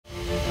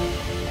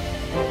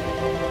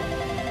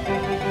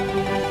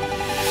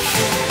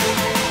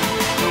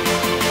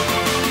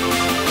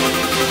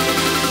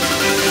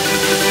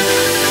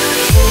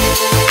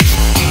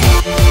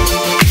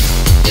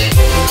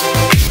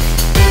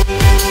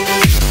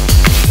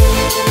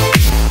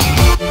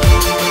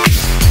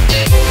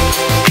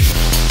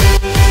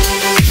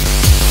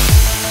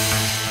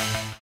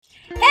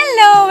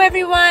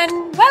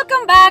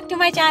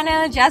my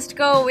channel, Just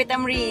Go with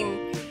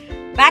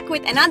Amreen. Back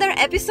with another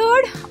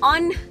episode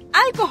on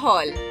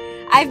alcohol.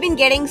 I've been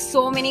getting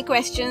so many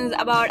questions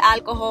about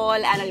alcohol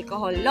and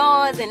alcohol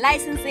laws and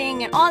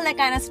licensing and all that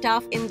kind of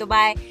stuff in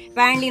Dubai.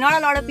 Apparently not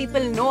a lot of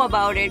people know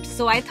about it,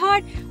 so I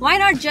thought why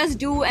not just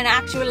do an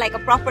actual, like a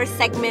proper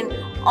segment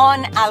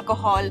on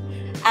alcohol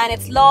and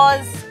its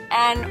laws,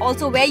 and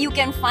also where you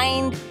can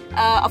find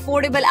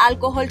affordable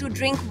alcohol to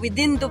drink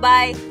within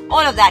Dubai,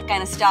 all of that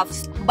kind of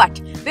stuff.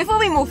 But before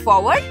we move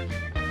forward,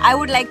 I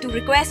would like to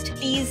request,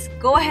 please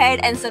go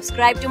ahead and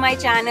subscribe to my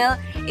channel.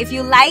 If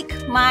you like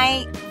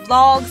my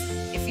vlogs,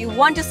 if you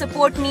want to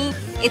support me,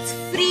 it's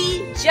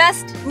free.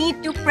 Just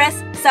need to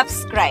press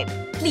subscribe,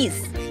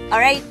 please.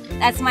 Alright,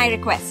 that's my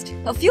request.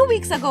 A few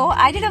weeks ago,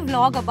 I did a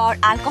vlog about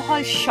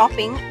alcohol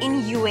shopping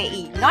in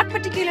UAE. Not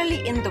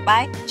particularly in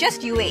Dubai, just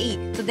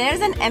UAE. So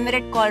there's an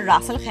emirate called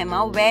Ras Al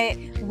Khaimah where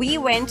we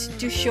went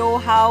to show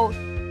how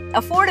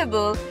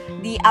affordable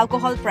the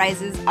alcohol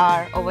prices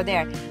are over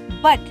there.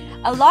 But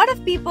a lot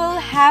of people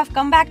have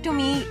come back to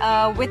me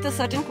with a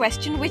certain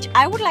question which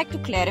I would like to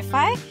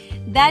clarify,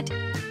 that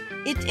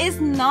it is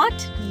not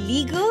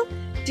legal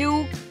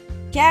to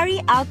carry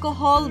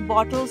alcohol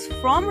bottles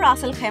from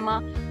Ras Al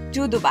Khaimah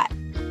to Dubai.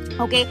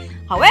 Okay,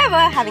 however,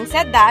 having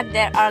said that,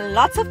 there are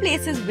lots of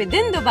places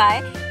within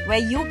Dubai where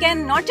you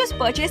can not just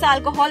purchase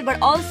alcohol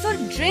but also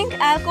drink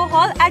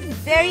alcohol at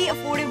very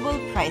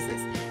affordable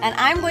prices. And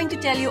I'm going to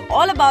tell you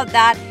all about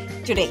that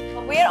today.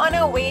 We're on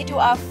our way to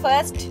our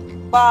first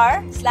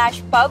bar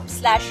slash pub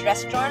slash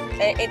restaurant.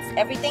 It's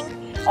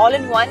everything all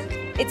in one.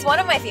 It's one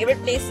of my favorite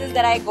places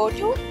that I go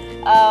to.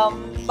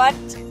 But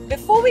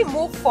before we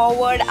move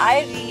forward,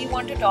 I really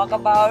want to talk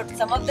about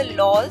some of the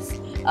laws.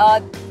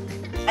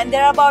 And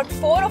there are about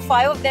 4 or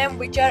 5 of them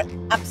which are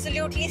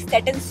absolutely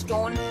set in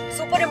stone,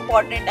 super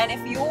important. And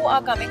if you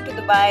are coming to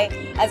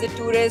Dubai as a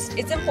tourist,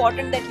 it's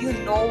important that you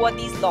know what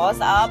these laws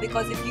are,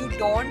 because if you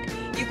don't,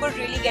 you could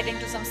really get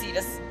into some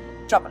serious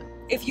trouble.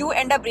 If you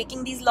end up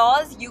breaking these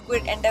laws, you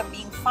could end up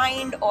being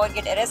fined or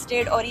get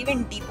arrested or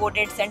even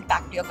deported, sent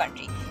back to your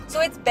country.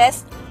 So it's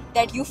best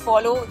that you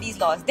follow these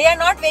laws. They are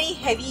not very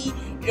heavy,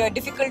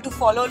 difficult to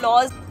follow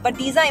laws, but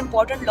these are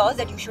important laws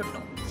that you should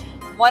know.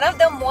 One of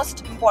the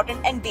most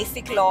important and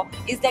basic law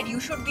is that you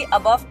should be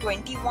above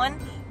 21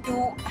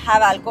 to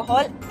have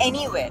alcohol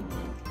anywhere.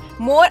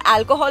 More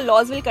alcohol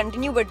laws will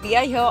continue, but we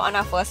are here on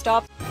our first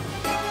stop.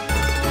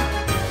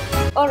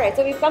 Alright,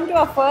 so we've come to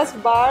our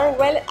first bar.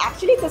 Well,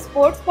 actually it's a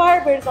sports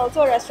bar, but it's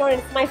also a restaurant.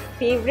 It's my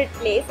favorite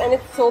place and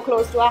it's so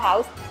close to our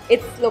house.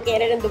 It's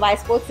located in Dubai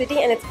Sports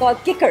City and it's called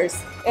Kickers.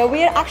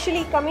 We are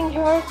actually coming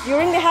here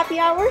during the happy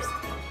hours.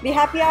 The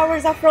happy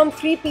hours are from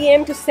 3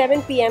 p.m. to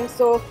 7 p.m.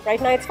 So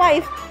right now it's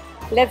 5.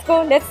 Let's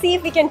go. Let's see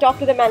if we can talk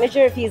to the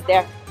manager if he's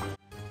there.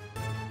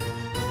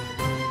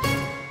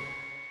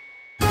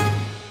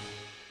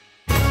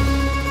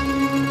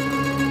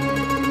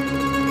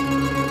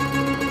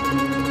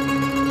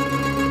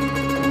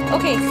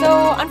 Okay,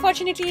 so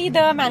unfortunately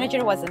the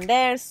manager wasn't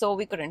there, so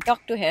we couldn't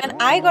talk to him.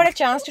 And I got a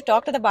chance to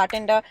talk to the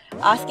bartender,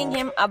 asking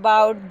him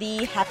about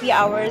the happy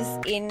hours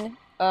in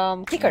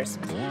Kickers.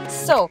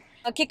 So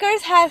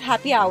Kickers has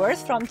happy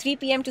hours from 3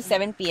 p.m. to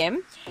 7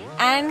 p.m.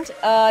 and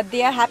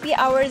their happy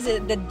hours,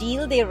 the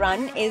deal they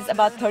run is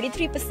about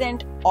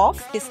 33%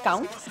 off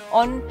discount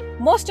on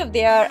most of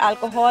their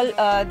alcohol.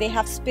 They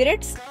have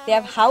spirits, they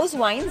have house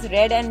wines,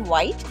 red and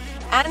white,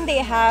 and they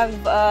have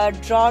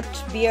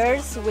draught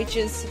beers, which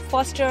is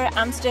Foster,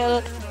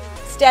 Amstel,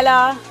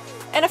 Stella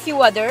and a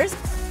few others.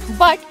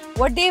 But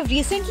what they've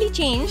recently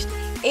changed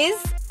is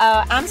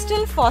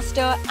Amstel,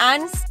 Foster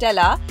and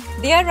Stella,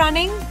 they are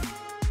running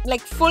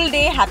like full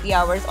day happy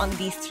hours on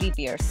these 3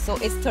 beers. So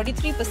it's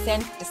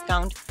 33%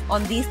 discount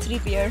on these 3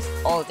 beers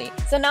all day.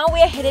 So now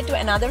we are headed to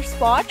another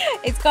spot.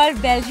 It's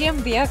called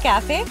Belgium Beer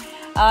Cafe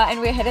and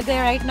we're headed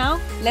there right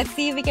now. Let's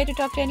see if we get to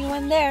talk to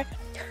anyone there.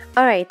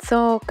 Alright,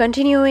 so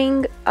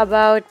continuing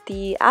about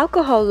the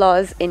alcohol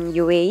laws in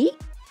UAE.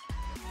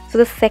 So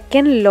the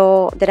second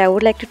law that I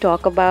would like to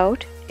talk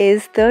about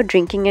is the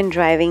drinking and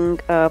driving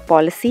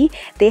policy.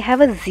 They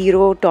have a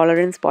zero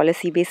tolerance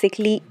policy,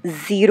 basically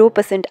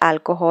 0%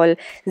 alcohol,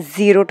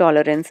 zero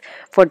tolerance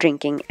for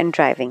drinking and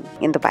driving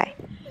in Dubai.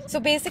 So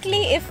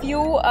basically if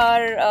you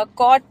are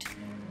caught,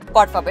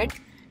 God forbid,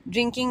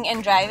 drinking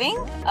and driving,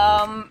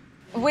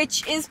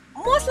 which is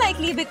most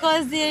likely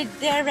because there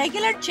are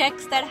regular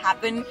checks that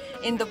happen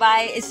in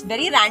Dubai. It's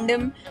very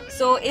random.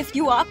 So if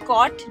you are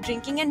caught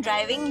drinking and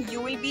driving,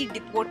 you will be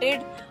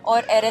deported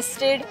or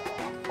arrested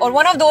or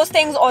one of those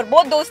things or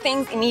both those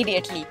things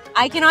immediately.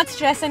 I cannot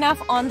stress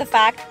enough on the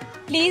fact,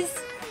 please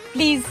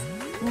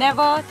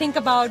never think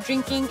about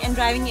drinking and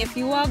driving. If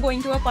you are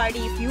going to a party,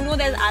 if you know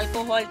there's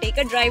alcohol, take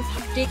a drive,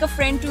 take a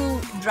friend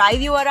to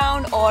drive you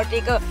around or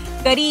take a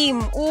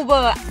Kareem,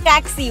 Uber,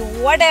 taxi,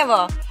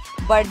 whatever.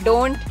 But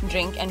don't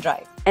drink and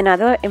drive.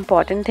 Another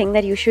important thing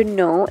that you should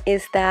know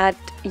is that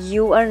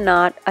you are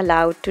not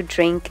allowed to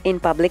drink in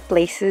public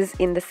places,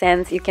 in the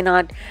sense you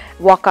cannot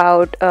walk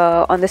out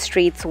on the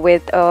streets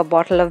with a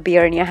bottle of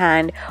beer in your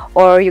hand,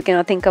 or you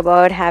cannot think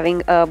about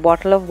having a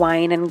bottle of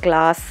wine and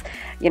glass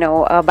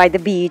by the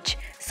beach.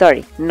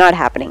 Sorry, not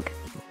happening.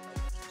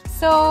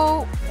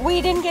 So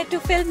we didn't get to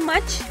film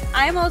much.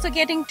 I'm also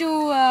getting to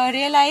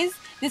realize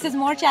this is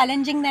more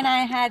challenging than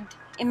I had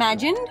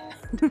imagined.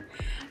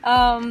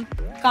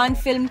 Can't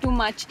film too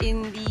much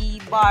in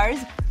the bars.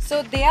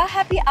 So their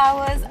happy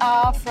hours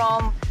are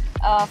from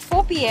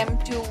 4 p.m.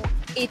 to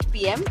 8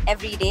 p.m.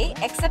 every day,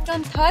 except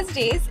on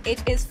Thursdays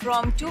it is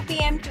from 2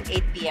 p.m. to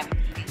 8 p.m.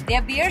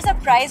 Their beers are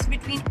priced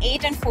between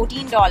 $8 and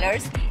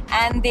 $14,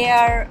 and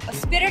their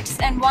spirits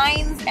and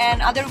wines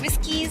and other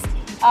whiskeys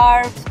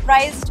are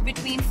priced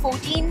between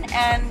 $14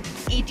 and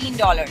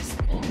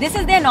 $18. This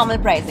is their normal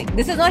pricing.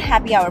 This is not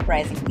happy hour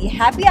pricing. The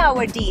happy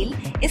hour deal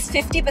is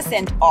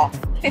 50% off,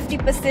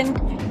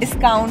 50%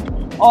 discount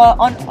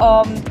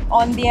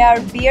on their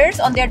beers,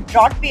 on their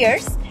draught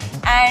beers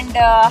and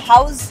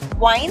house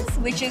wines,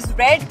 which is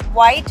red,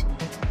 white,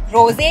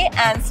 rosé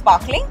and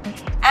sparkling,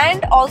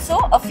 and also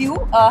a few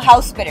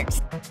house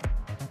spirits.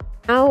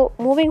 Now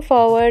moving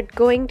forward,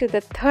 going to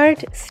the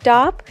third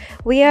stop,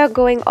 we are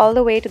going all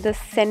the way to the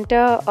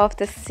center of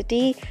the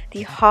city,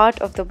 the heart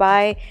of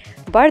Dubai,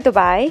 Bar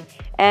Dubai,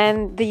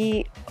 and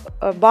the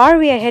bar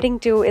we are heading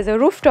to is a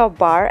rooftop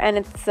bar, and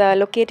it's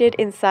located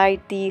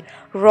inside the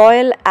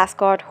Royal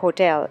Ascot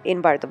Hotel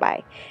in Bar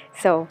Dubai.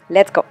 So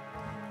let's go.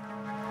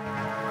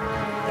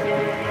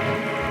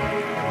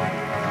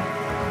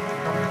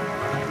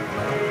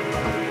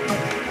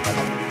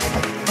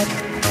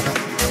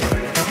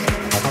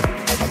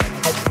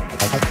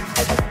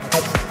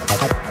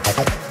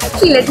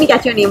 Let me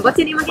catch your name. What's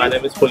your name again? My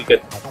name is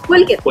Pulkit.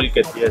 Pulkit?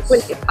 Pulkit, yes.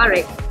 Pulkit.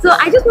 Alright. So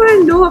I just want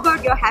to know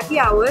about your happy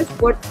hours.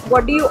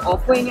 What do you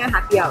offer in your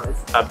happy hours?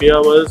 Happy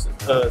hours,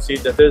 see,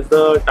 that is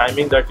the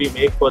timing that we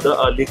make for the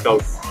early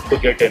crowd to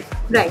get in.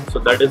 Right. So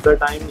that is the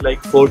time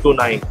like 4 to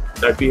 9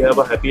 that we have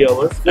a happy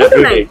hours 4 every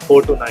to 9? day.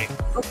 4 to 9.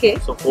 Okay.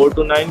 So 4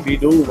 to 9 we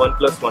do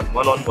 1+1,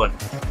 one-on-one.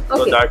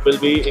 So Okay. that will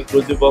be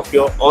inclusive of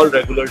your all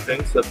regular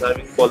drinks, that's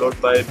having followed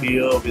by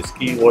beer,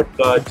 whiskey,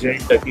 vodka, gin,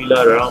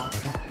 tequila, rum.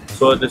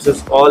 So this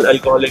is all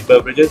alcoholic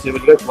beverages. You will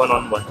get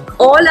one-on-one.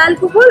 All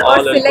alcohol or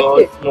All selected?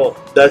 alcohol? No,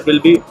 that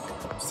will be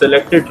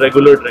selected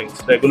regular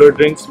drinks. Regular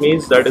drinks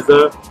means that is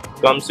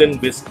comes in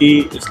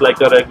whiskey. It's like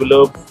a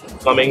regular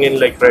coming in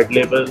like Red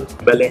Label,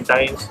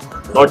 Valentine's,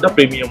 not the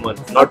premium one,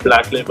 not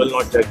Black Label,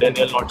 not Jack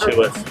Daniel, not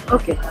Chivas.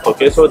 Okay.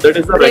 Okay, so that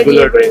is the Red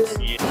regular Label. drinks.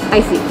 I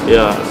see.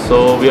 Yeah,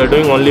 so we are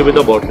doing only with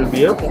a bottle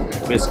beer,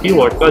 whiskey,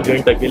 vodka,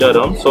 gin, tequila,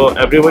 rum. So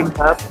everyone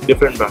have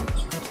different brands.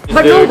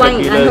 But no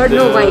wine. I heard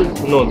no wine.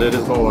 No, there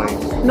is no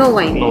wine. No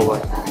wine. No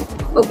wine.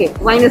 Okay,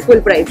 wine is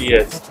full price.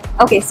 Yes.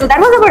 Okay, so that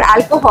was about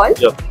alcohol.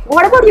 Yep.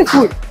 What about your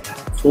food?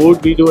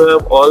 Food, we do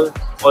have all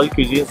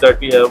cuisines that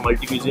we have,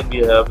 multi-cuisine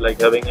we have,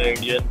 like having an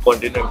Indian,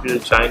 continental,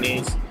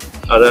 Chinese,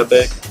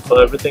 Arabic, so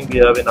everything we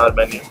have in our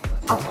menu.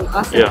 Okay,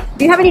 awesome. Yeah.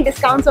 Do you have any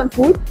discounts on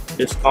food?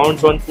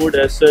 Discounts on food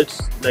as such,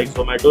 like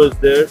Zomato is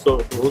there, so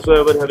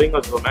whosoever having a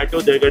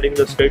Zomato, they're getting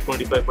the straight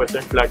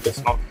 25% flat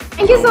discount.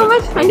 Thank you so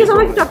much. Thank you so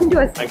much for talking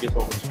to us. Thank you so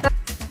much.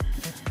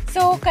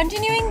 So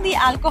continuing the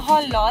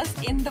alcohol laws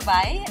in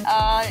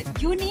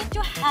Dubai, you need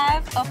to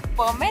have a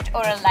permit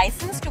or a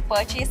license to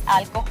purchase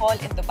alcohol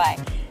in Dubai.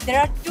 There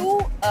are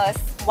two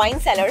wine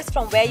cellars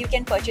from where you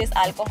can purchase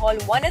alcohol.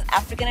 One is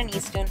African and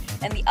Eastern,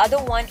 and the other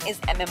one is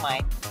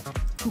MMI.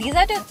 These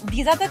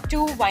are the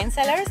two wine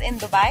cellars in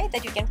Dubai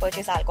that you can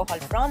purchase alcohol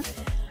from,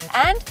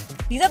 and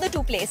these are the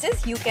two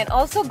places you can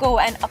also go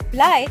and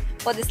apply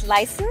for this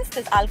license,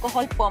 this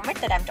alcohol permit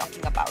that I'm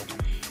talking about.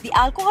 The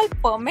alcohol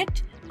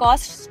permit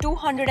costs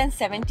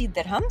 270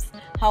 dirhams.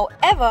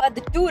 However,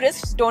 the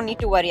tourists don't need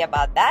to worry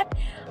about that.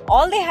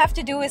 All they have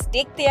to do is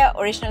take their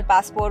original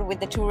passport with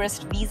the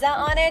tourist visa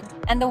on it,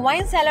 and the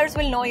wine sellers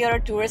will know you're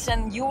a tourist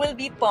and you will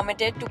be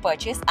permitted to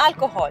purchase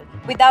alcohol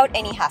without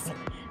any hassle.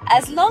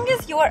 As long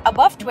as you are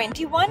above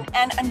 21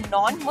 and a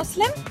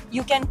non-Muslim,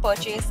 you can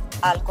purchase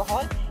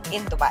alcohol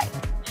in Dubai.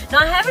 Now,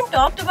 I haven't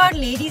talked about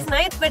ladies'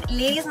 nights, but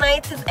ladies'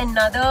 nights is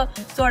another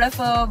sort of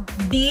a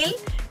deal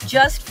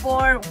just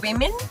for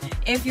women.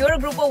 If you're a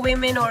group of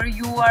women or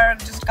you are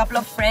just a couple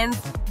of friends,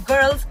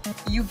 girls,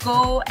 you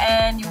go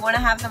and you want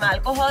to have some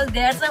alcohol,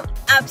 there are some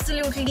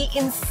absolutely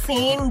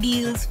insane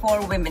deals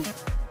for women.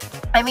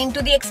 I mean,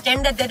 to the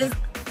extent that there is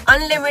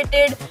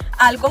unlimited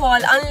alcohol,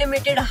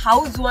 unlimited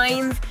house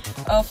wines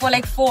for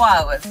like 4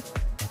 hours.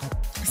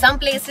 Some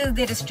places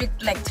they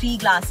restrict like 3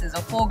 glasses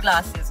or 4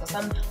 glasses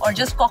or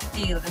just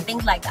cocktails and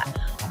things like that.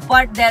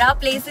 But there are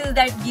places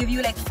that give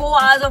you like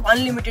 4 hours of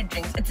unlimited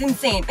drinks. It's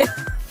insane.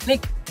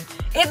 Like,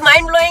 it's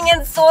mind-blowing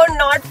and so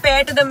not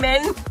fair to the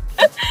men.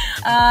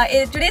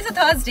 Today's a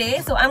Thursday,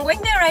 so I'm going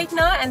there right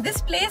now, and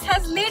this place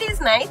has ladies'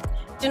 night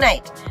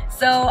tonight.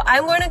 So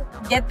I'm going to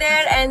get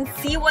there and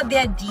see what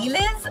their deal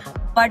is.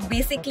 But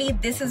basically,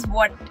 this is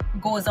what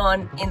goes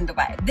on in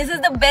Dubai. This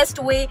is the best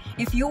way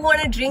if you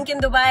want to drink in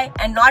Dubai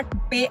and not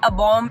pay a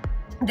bomb.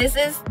 These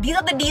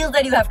are the deals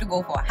that you have to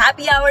go for.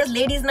 Happy hours,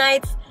 ladies'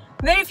 nights.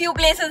 Very few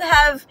places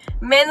have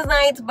men's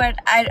nights, but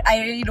I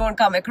really don't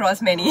come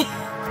across many.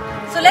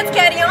 So let's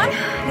carry on.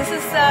 This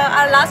is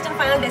our last and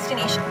final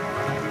destination.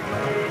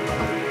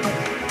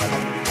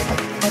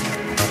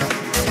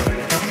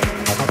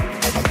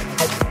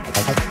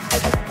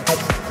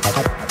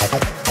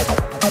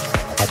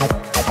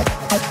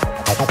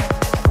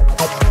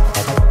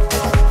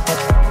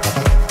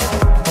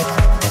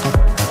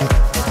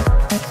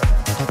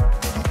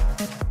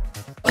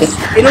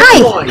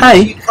 Hi. Hi.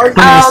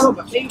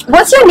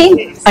 What's your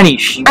name?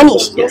 Anish.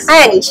 Anish.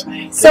 Hi,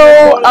 Anish. So,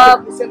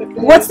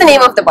 what's the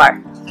name of the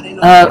bar?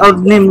 Our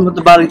name of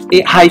the bar is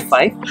High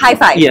Five. High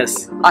Five.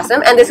 Yes.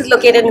 Awesome. And this is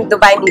located in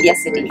Dubai Media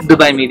City.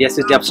 Dubai Media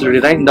City, absolutely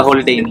right. In the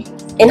Holiday Inn.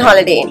 In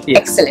Holiday Inn.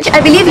 Yes. Excellent. I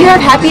believe you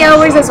have happy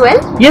hours as well?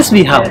 Yes,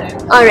 we have.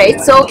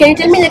 Alright. So, can you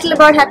tell me a little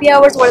about happy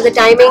hours? What are the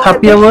timings?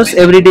 Happy hours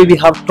every day we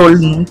have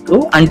 12 noon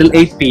to until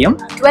 8 p.m.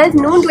 12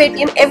 noon to 8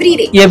 p.m. every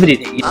day. Every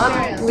day.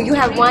 You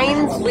have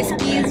wines,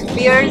 whiskeys,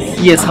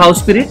 beers. Yes,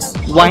 house spirits,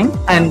 wine,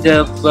 and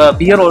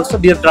beer also.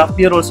 Draft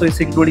beer also is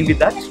including with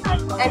that.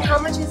 And how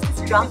much is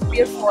this draft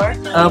beer for?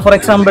 For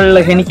example,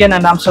 Heineken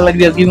and Amstel,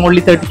 we are giving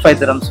only 35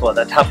 dirhams for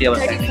that happy hour.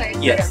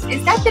 35. Yes.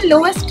 Is that the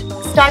lowest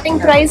starting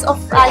price of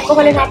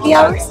alcohol in happy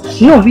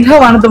hours? No, we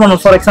have another one.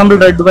 For example,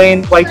 red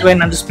wine, white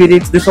wine, and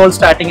spirits. This all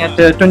starting at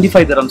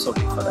 25 dirhams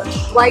only for that.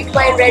 White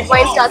wine, red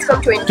wine starts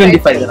from 25.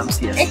 25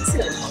 dirhams, yes.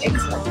 Excellent,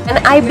 excellent.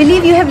 And I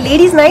believe you have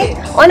ladies' night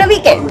on a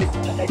weekend.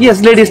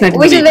 Yes, ladies' night.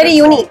 Which is very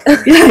unique.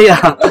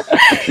 Yeah.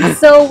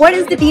 So, what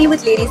is the deal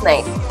with ladies'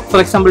 night? For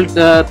example,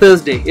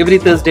 Thursday, every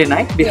Thursday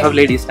night we have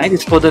ladies' night.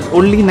 It's for the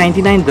only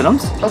 99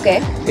 dirhams.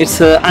 Okay.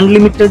 It's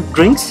unlimited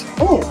drinks.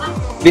 Oh.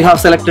 We have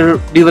selected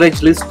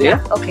beverage list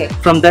there. Okay.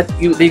 From that,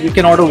 you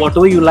can order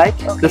whatever you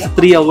like. Okay. This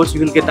 3 hours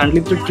you will get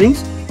unlimited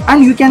drinks,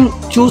 and you can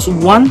choose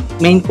one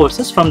main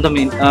courses from the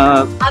main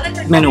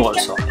menu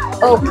also.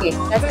 Okay,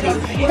 that's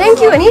great.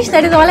 Thank you, Anish.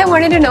 That is all I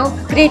wanted to know.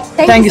 Great.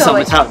 Thank you so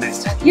much. Have a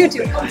nice day. You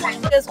too.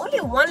 There's only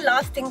one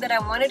last thing that I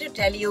wanted to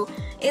tell you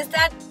is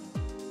that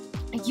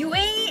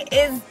UAE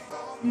is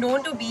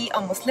known to be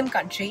a Muslim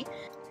country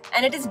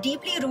and it is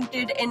deeply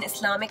rooted in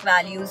Islamic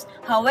values.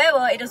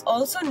 However, it is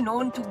also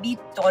known to be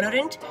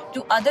tolerant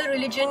to other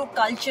religion,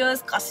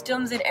 cultures,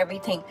 customs and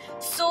everything.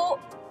 So,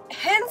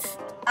 hence,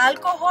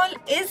 alcohol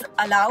is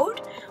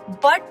allowed,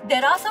 but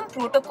there are some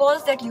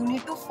protocols that you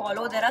need to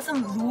follow. There are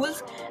some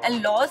rules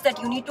and laws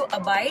that you need to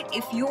abide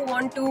if you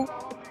want to,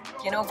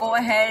 go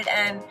ahead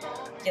and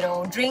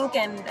drink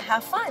and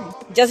have fun.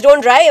 Just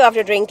don't drive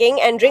after drinking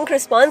and drink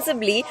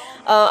responsibly.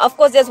 Of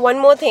course, there's one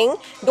more thing.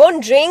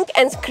 Don't drink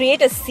and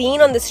create a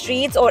scene on the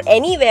streets or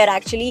anywhere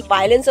actually.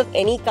 Violence of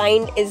any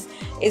kind is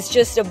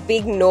just a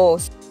big no.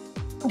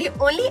 The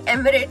only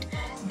emirate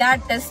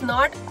that does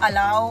not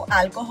allow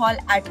alcohol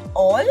at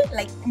all,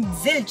 like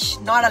zilch,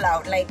 not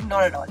allowed, like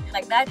not at all,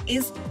 like that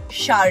is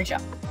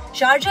Sharjah.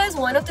 Sharjah is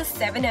one of the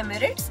 7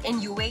 emirates in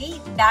UAE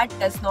that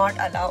does not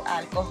allow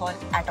alcohol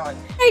at all.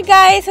 Alright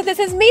guys, so this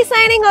is me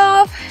signing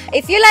off.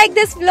 If you like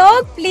this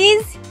vlog,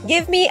 please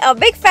give me a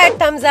big fat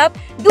thumbs up.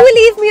 Do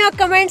leave me your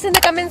comments in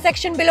the comment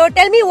section below.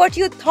 Tell me what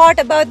you thought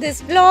about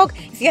this vlog.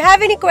 If you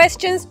have any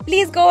questions,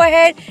 please go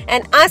ahead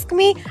and ask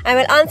me. I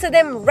will answer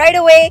them right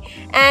away.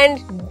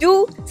 And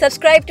do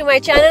subscribe to my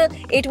channel.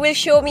 It will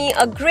show me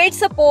a great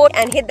support,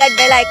 and hit that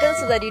bell icon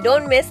so that you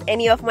don't miss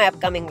any of my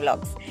upcoming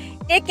vlogs.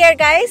 Take care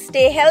guys,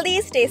 stay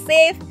healthy, stay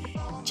safe.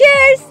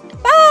 Cheers,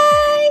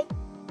 bye.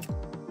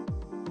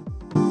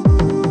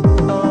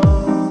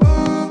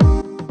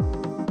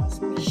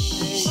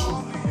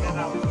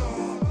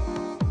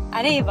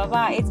 अरे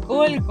बाबा, it's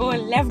goal,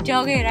 left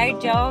जाओगे, right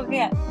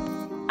जाओगे,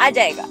 आ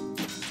जाएगा.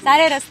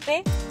 सारे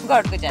रास्ते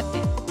God को जाते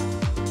हैं.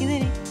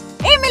 किधर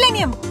है?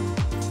 Millennium.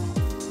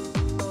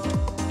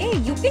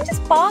 You can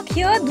just park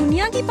here.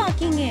 दुनिया की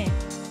parking है.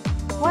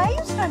 Why are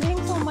you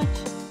struggling so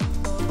much?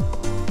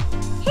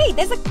 Hey,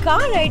 there's a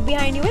car right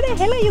behind you. Where the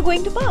hell are you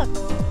going to park?